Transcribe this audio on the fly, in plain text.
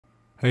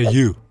Hey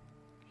you.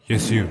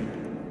 Yes you.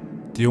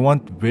 Do you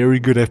want very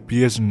good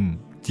FPS in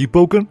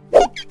Deepwoken?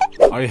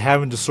 Are you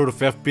having the sort of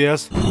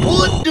FPS?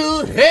 What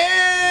the hell?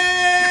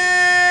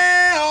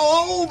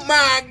 Oh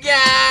my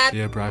god!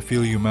 Yeah bro, I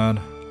feel you man.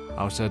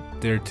 I was at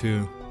there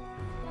too.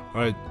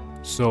 Alright,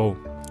 so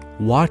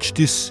watch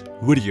this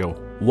video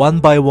one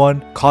by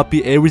one,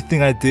 copy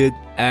everything I did,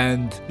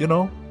 and you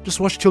know, just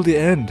watch till the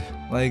end.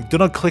 Like, do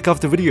not click off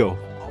the video,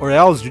 or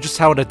else you just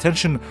have an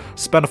attention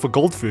span of a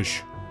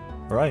goldfish.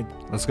 Alright,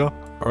 let's go.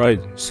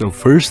 Alright, so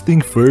first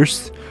thing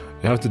first,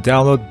 you have to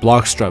download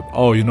Blockstrap.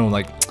 Oh, you know,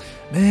 like,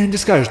 man,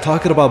 this guy is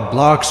talking about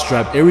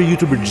Blockstrap. Every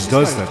YouTuber just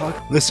does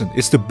that. Listen,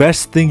 it's the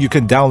best thing you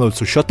can download,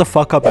 so shut the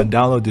fuck up and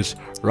download this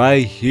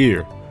right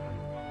here.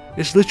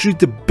 It's literally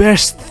the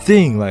best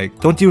thing. Like,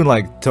 don't even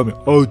like tell me,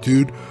 oh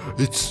dude,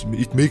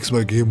 it makes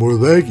my game more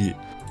laggy.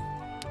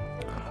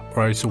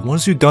 Alright, so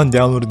once you're done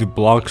downloading the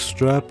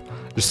Blockstrap,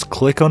 just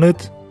click on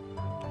it,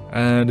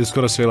 and it's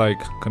gonna say like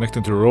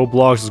connecting to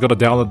Roblox. It's gonna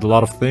download a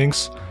lot of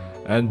things,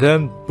 and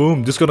then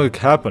boom, this is gonna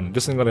happen.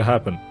 This thing gonna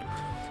happen.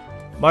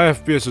 My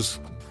FPS is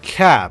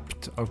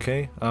capped,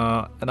 okay,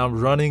 and I'm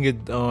running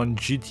it on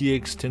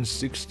GTX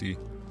 1060.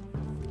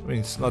 I mean,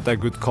 it's not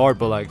that good card,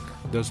 but like,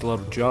 does a lot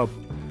of job.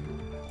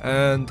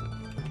 And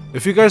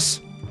if you guys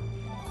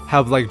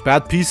have like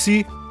bad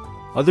PC,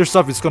 other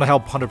stuff is gonna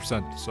help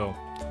 100%. So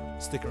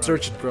stick around.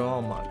 Search it, bro.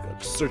 Oh my god,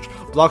 just search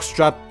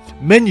Blockstrap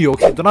menu.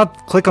 Okay, do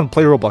not click on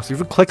play Roblox. If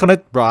you click on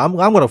it, bro, I'm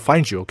gonna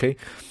find you. Okay,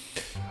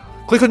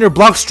 click on your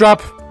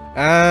Blockstrap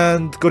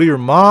and go to your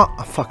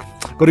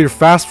go to your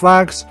fast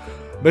flags,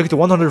 make it to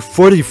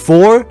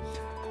 144,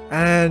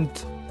 and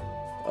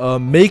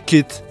make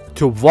it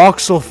to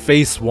voxel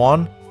face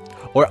 1.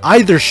 Or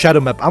either shadow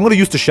map. I'm gonna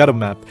use the shadow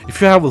map.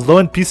 If you have a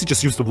low-end PC,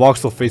 just use the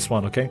voxel face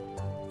 1, okay?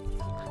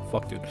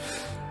 Fuck, dude.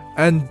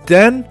 And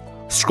then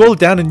scroll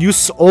down and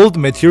use old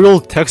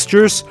material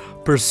textures.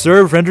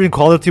 Preserve rendering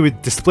quality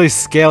with display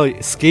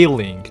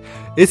scaling.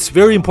 It's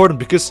very important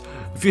because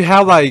if you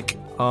have like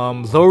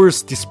lower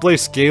display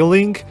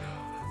scaling,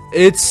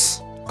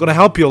 it's gonna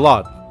help you a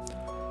lot.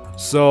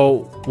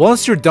 So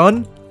once you're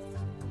done,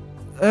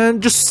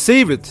 and just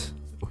save it.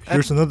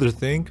 Here's another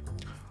thing.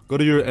 Go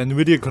to your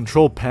NVIDIA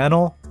control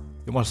panel.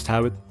 You must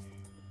have it.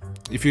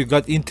 If you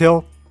got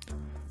Intel,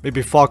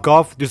 maybe fuck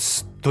off.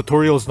 This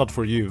tutorial is not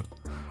for you.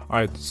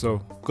 Alright,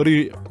 so go to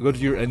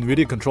your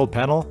NVIDIA control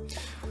panel.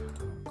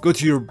 Go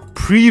to your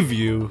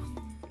preview.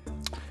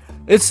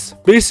 It's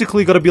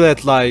basically gonna be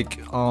at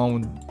like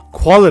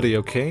quality,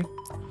 okay?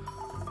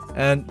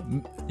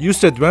 And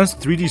use the advanced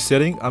 3D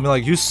setting. I mean,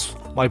 like, use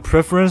my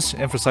preference,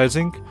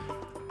 emphasizing.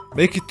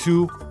 Make it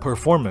to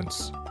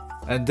performance,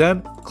 and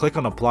then click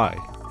on apply.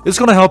 It's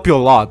gonna help you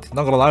a lot,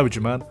 not gonna lie with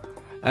you, man.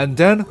 And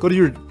then go to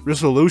your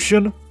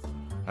resolution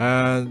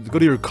and go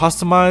to your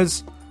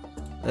customize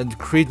and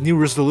create new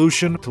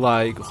resolution to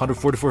like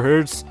 144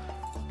 Hz.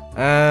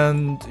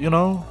 And you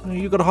know,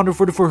 you got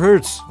 144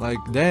 Hz, like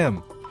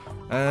damn.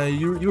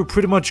 You're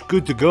pretty much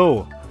good to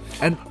go.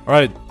 And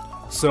alright,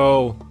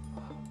 so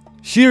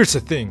here's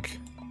the thing.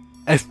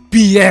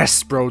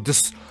 FPS, bro.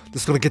 This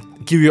gonna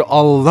give you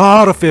a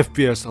lot of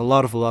FPS, a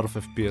lot of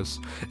FPS,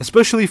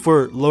 especially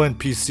for low-end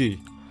PC.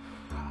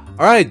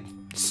 Alright,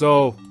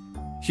 so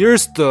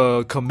here's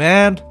the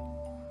command,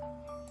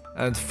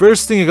 and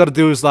first thing you gotta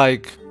do is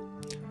like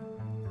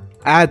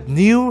add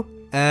new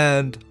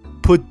and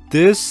put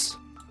this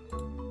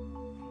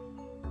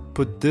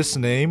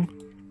name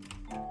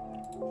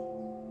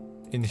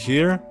in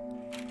here,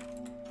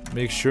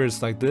 make sure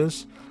it's like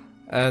this,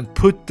 and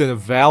put the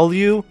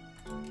value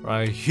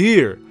right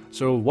here.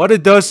 So what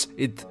it does,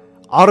 it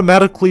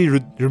automatically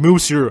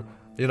removes your,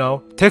 you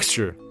know,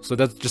 texture. So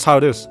that's just how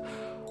it is.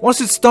 Once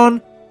it's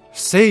done,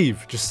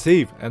 save, just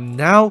save. And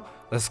now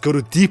let's go to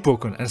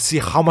Deepwoken and see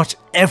how much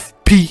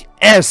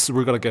FPS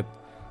we're gonna get.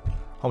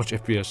 How much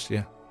FPS?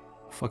 Yeah,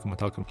 fuck am I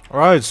talking?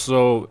 Alright,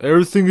 so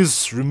everything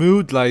is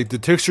removed, like the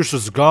textures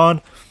is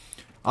gone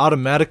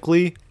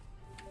automatically,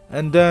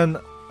 and then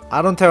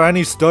I don't have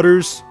any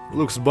stutters. It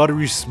looks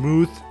buttery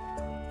smooth.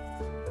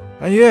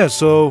 And yeah,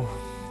 so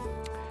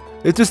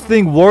if this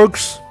thing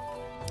works,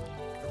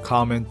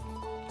 comment,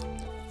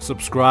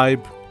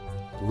 subscribe,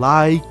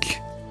 like,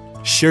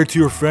 share to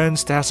your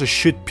friends that has a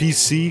shit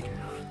PC.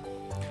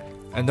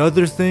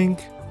 Another thing,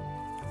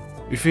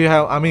 if you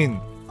have, I mean,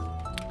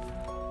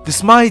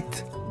 this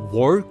might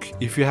work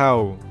if you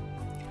have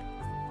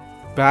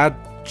bad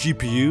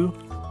GPU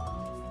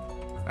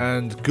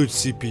and good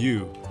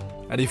CPU.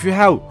 And if you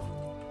have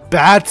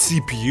bad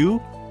CPU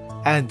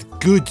and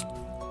good,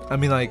 I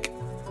mean like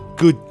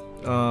good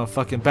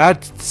fucking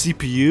bad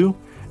CPU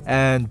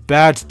and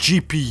bad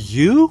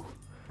GPU,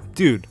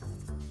 dude,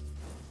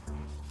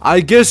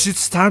 I guess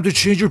it's time to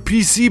change your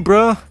PC,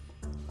 bruh.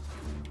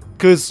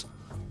 Cause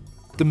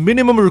the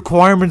minimum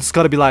requirements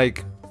gotta be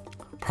like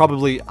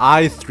probably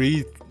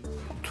i3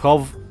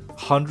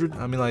 1200.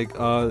 I mean like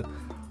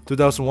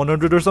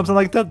 2100 or something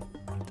like that,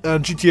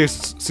 and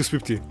GTX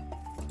 650.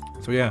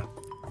 So yeah,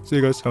 see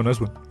you guys. Have a nice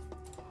one.